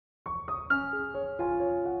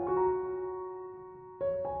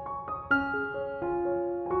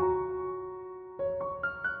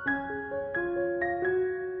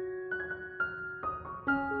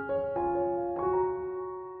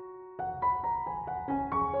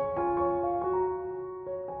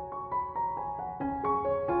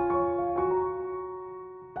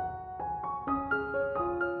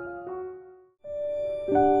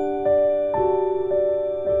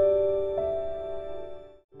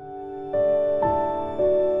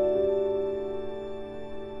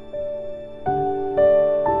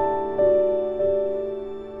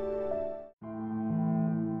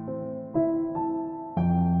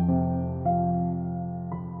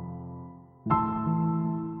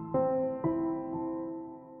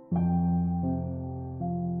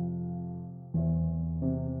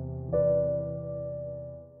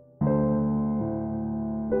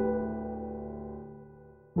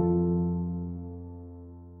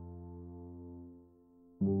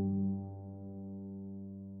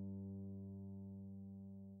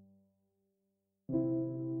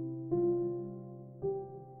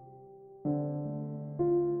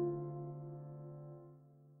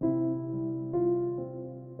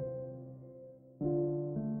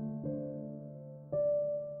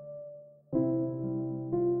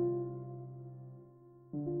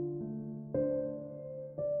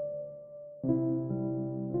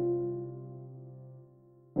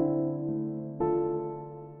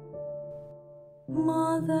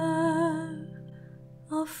Mother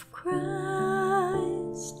of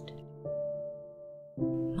Christ,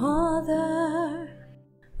 Mother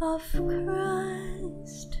of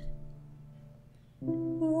Christ,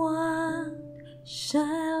 what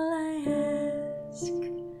shall I ask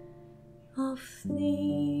of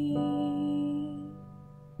thee?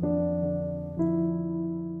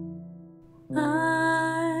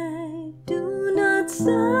 I do not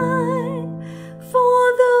sigh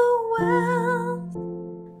for the wealth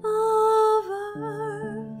of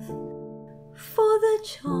earth, for the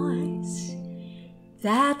joys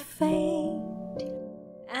that fade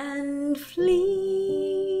and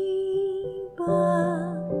flee,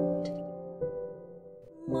 but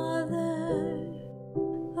Mother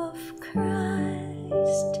of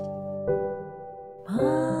Christ,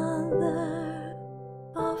 Mother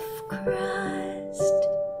of Christ,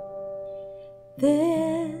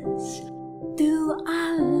 this do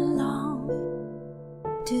I long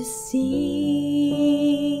to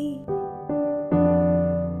see.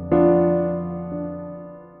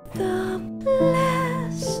 The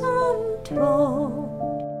bliss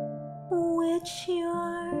untold which your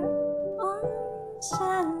arms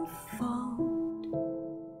enfold,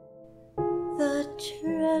 the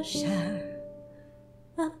treasure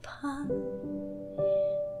upon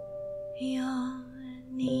your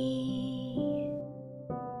knee.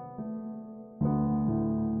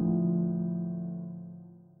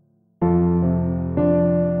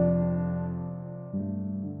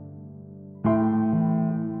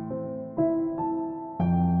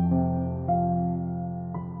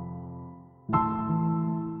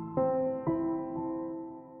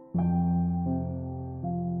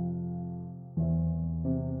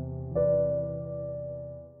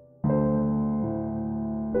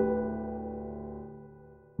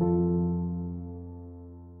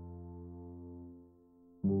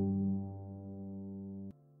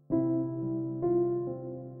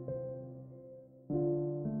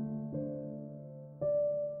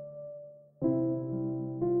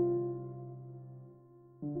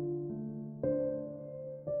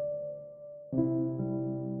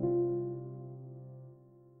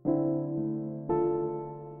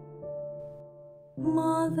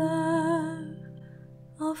 Mother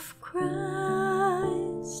of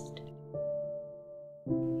Christ,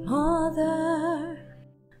 Mother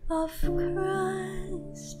of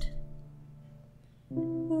Christ,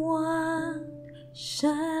 what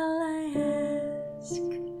shall I ask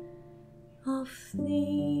of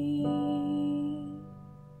thee?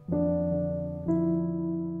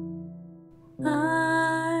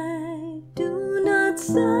 I do not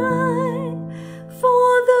sigh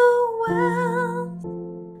for the wealth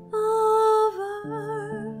of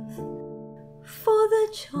earth, for the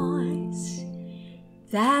joys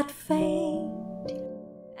that fade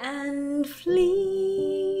and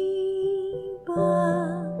flee,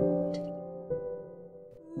 but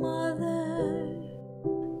Mother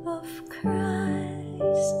of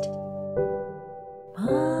Christ,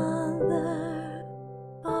 Mother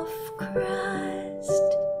of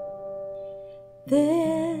Christ,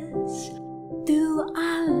 this do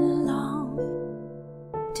I long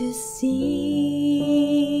to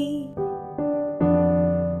see.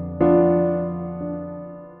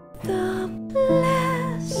 The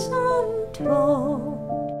bliss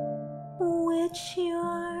untold which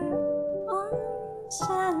your arms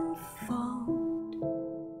enfold,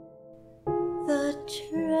 the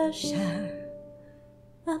treasure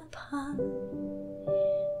upon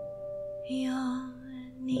your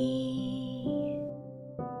knee.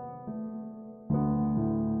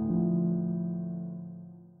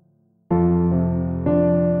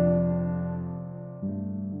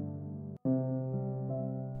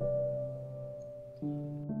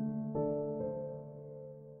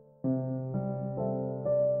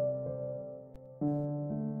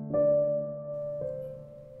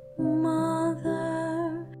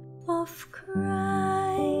 Mother of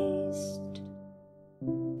Christ,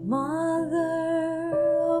 Mother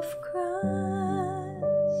of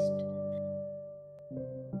Christ,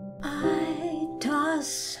 I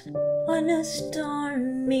toss on a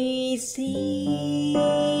stormy sea.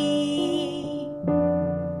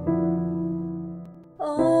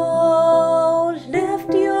 Oh,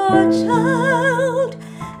 lift your child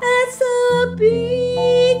as a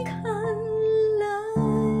beacon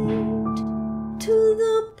light to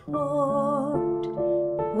the port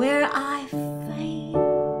where I fain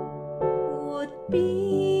would be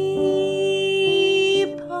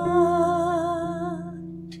part.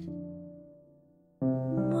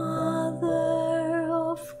 Mother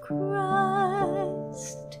of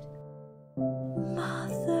Christ,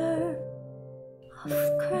 Mother of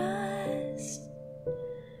Christ,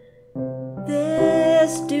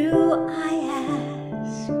 this do I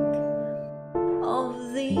ask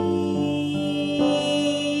of thee.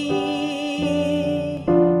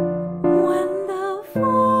 When the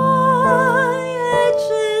voyage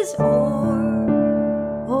is o'er,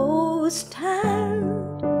 oh,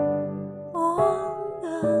 stand on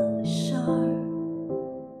the shore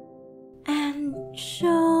and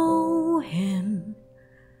show him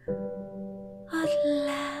at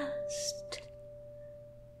last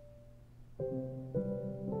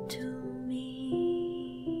to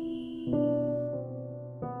me.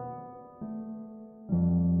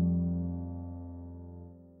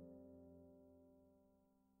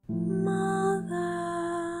 Mother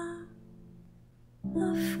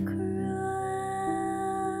of